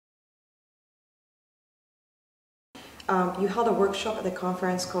You held a workshop at the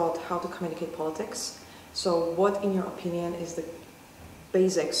conference called How to Communicate Politics. So what, in your opinion, is the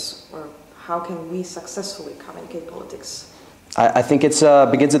basics, or how can we successfully communicate politics? I think it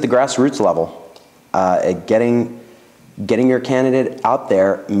begins at the grassroots level. Getting your candidate out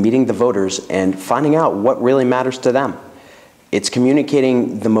there, meeting the voters, and finding out what really matters to them. It's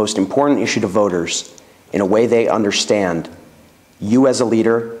communicating the most important issue to voters in a way they understand you as a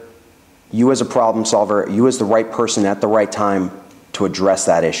leader, you as a problem solver, you as the right person at the right time to address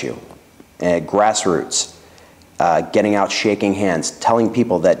that issue. Grassroots, getting out, shaking hands, telling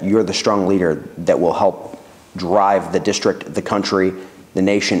people that you're the strong leader that will help drive the district, the country, the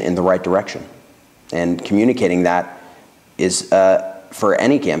nation in the right direction. And communicating that is, for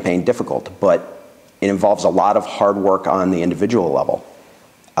any campaign, difficult, but it involves a lot of hard work on the individual level,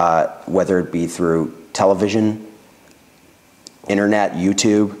 whether it be through television, internet,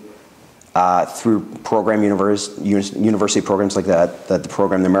 YouTube, through university programs like the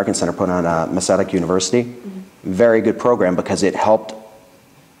program the American Center put on Masaryk University. Mm-hmm. Very good program because it helped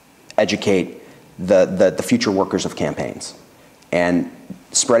educate the future workers of campaigns. And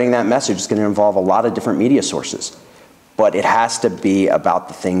spreading that message is going to involve a lot of different media sources. But it has to be about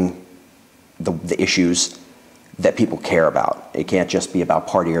the issues that people care about. It can't just be about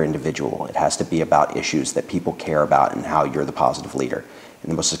party or individual. It has to be about issues that people care about and how you're the positive leader.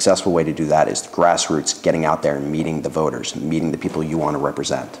 And the most successful way to do that is the grassroots, getting out there and meeting the voters, meeting the people you want to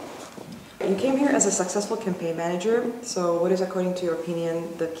represent. You came here as a successful campaign manager. So what is, according to your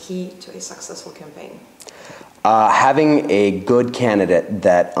opinion, the key to a successful campaign? Having a good candidate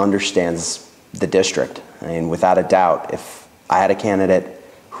that understands the district. I mean, without a doubt, if I had a candidate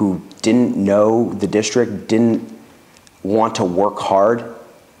who didn't know the district, didn't want to work hard,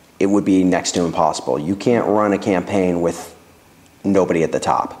 it would be next to impossible. You can't run a campaign with nobody at the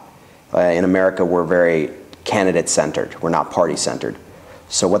top. In America, we're very candidate-centered. We're not party-centered.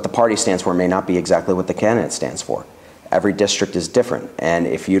 So what the party stands for may not be exactly what the candidate stands for. Every district is different. And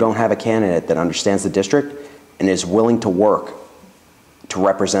if you don't have a candidate that understands the district and is willing to work to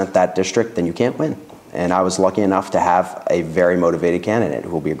represent that district, then you can't win. And I was lucky enough to have a very motivated candidate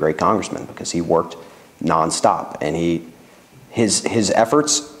who will be a great congressman because he worked nonstop. And his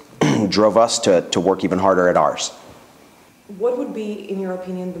efforts drove us to work even harder at ours. What would be, in your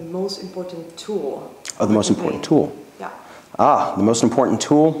opinion, the most important tool? Oh, the most important tool? Yeah. The most important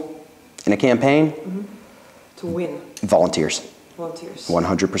tool in a campaign? Mm-hmm. To win? Volunteers. Volunteers.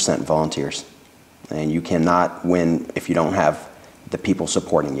 100% volunteers. And you cannot win if you don't have the people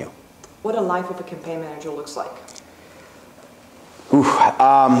supporting you. What a life of a campaign manager looks like?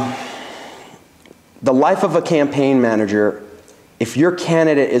 The life of a campaign manager, if your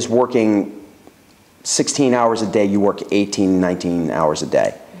candidate is working 16 hours a day, you work 18, 19 hours a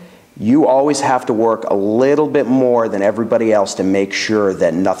day. You always have to work a little bit more than everybody else to make sure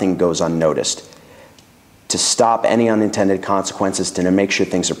that nothing goes unnoticed, to stop any unintended consequences, to make sure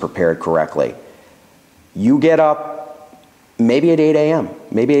things are prepared correctly. You get up maybe at 8 a.m.,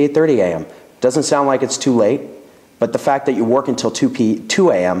 maybe 8:30 a.m. Doesn't sound like it's too late, but the fact that you work until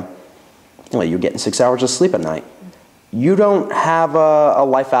 2 a.m., well, you're getting 6 hours of sleep at night. You don't have a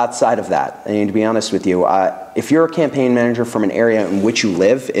life outside of that. I mean, to be honest with you, if you're a campaign manager from an area in which you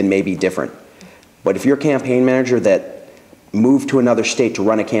live, it may be different. But if you're a campaign manager that moved to another state to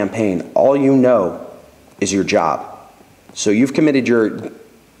run a campaign, all you know is your job. So you've committed your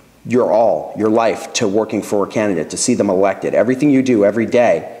life to working for a candidate, to see them elected. Everything you do every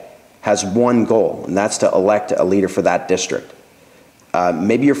day has one goal, and that's to elect a leader for that district.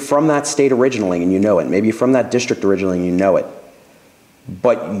 Maybe you're from that state originally and you know it. Maybe you're from that district originally and you know it.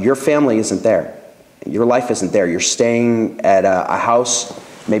 But your family isn't there. Your life isn't there. You're staying at a house,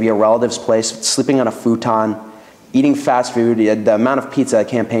 maybe a relative's place, sleeping on a futon, eating fast food. The amount of pizza a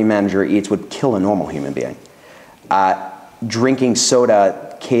campaign manager eats would kill a normal human being. Drinking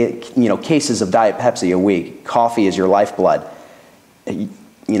soda, cases of Diet Pepsi a week. Coffee is your lifeblood.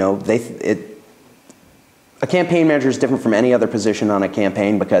 A campaign manager is different from any other position on a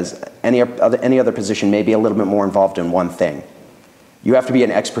campaign because any other position may be a little bit more involved in one thing. You have to be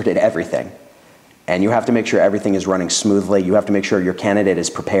an expert at everything. And you have to make sure everything is running smoothly. You have to make sure your candidate is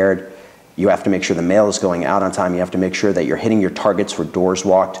prepared. You have to make sure the mail is going out on time. You have to make sure that you're hitting your targets for doors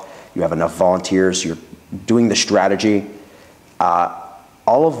walked. You have enough volunteers. You're doing the strategy.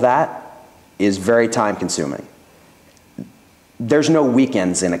 All of that is very time consuming. There's no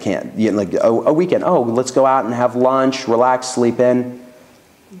weekends in a camp. Like a weekend, oh, let's go out and have lunch, relax, sleep in.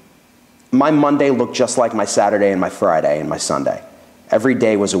 My Monday looked just like my Saturday and my Friday and my Sunday. Every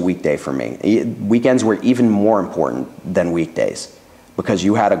day was a weekday for me. Weekends were even more important than weekdays. because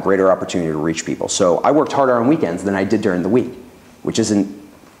you had a greater opportunity to reach people. So I worked harder on weekends than I did during the week, which isn't,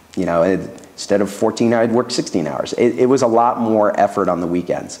 you know, instead of 14, I'd work 16 hours. It was a lot more effort on the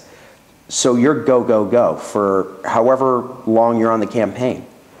weekends. So you're go, go, go for however long you're on the campaign.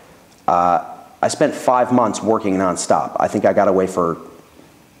 I spent 5 months working nonstop. I think I got away for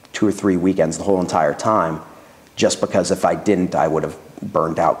 2 or 3 weekends the whole entire time, just because if I didn't, I would have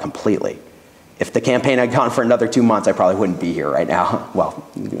burned out completely. If the campaign had gone for another 2 months, I probably wouldn't be here right now. Well,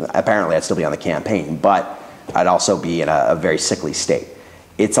 apparently I'd still be on the campaign, but I'd also be in a very sickly state.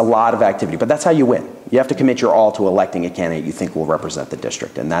 It's a lot of activity, but that's how you win. You have to commit your all to electing a candidate you think will represent the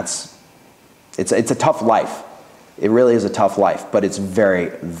district, and it's a tough life. It really is a tough life, but it's very,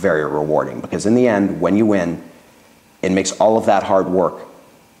 very rewarding, because in the end, when you win, it makes all of that hard work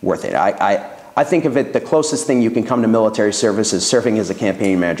worth it. I think of it, the closest thing you can come to military service is serving as a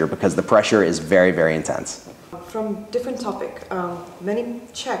campaign manager, because the pressure is very, very intense. From different topic, many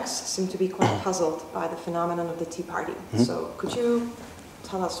Czechs seem to be quite puzzled by the phenomenon of the Tea Party. So could you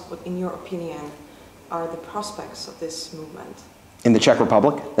tell us what, in your opinion, are the prospects of this movement? In the Czech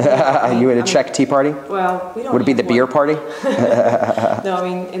Republic? You in a Czech Tea Party? Well, we don't. Would it be the beer party? No, I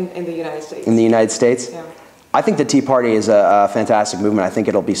mean in the United States. In the United States? Yeah. I think the Tea Party is a fantastic movement. I think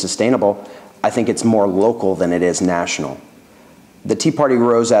it'll be sustainable. I think it's more local than it is national. The Tea Party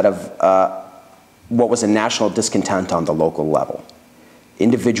rose out of what was a national discontent on the local level.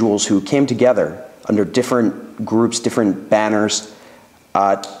 Individuals who came together under different groups, different banners,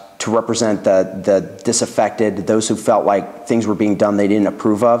 to represent the disaffected, those who felt like things were being done they didn't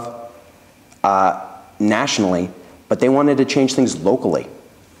approve of nationally, but they wanted to change things locally.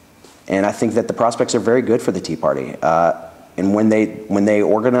 And I think that the prospects are very good for the Tea Party. And when they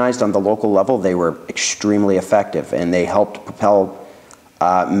organized on the local level, they were extremely effective, and they helped propel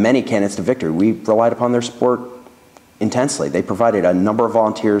many candidates to victory. We relied upon their support intensely. They provided a number of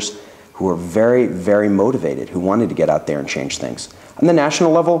volunteers who were very, very motivated, who wanted to get out there and change things. On the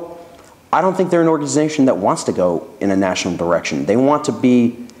national level, I don't think they're an organization that wants to go in a national direction. They want to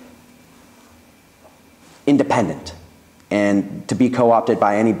be independent, and to be co-opted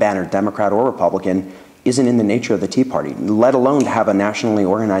by any banner, Democrat or Republican, isn't in the nature of the Tea Party, let alone to have a nationally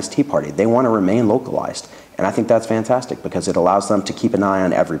organized Tea Party. They want to remain localized, and I think that's fantastic, because it allows them to keep an eye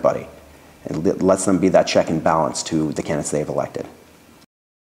on everybody. It lets them be that check and balance to the candidates they've elected.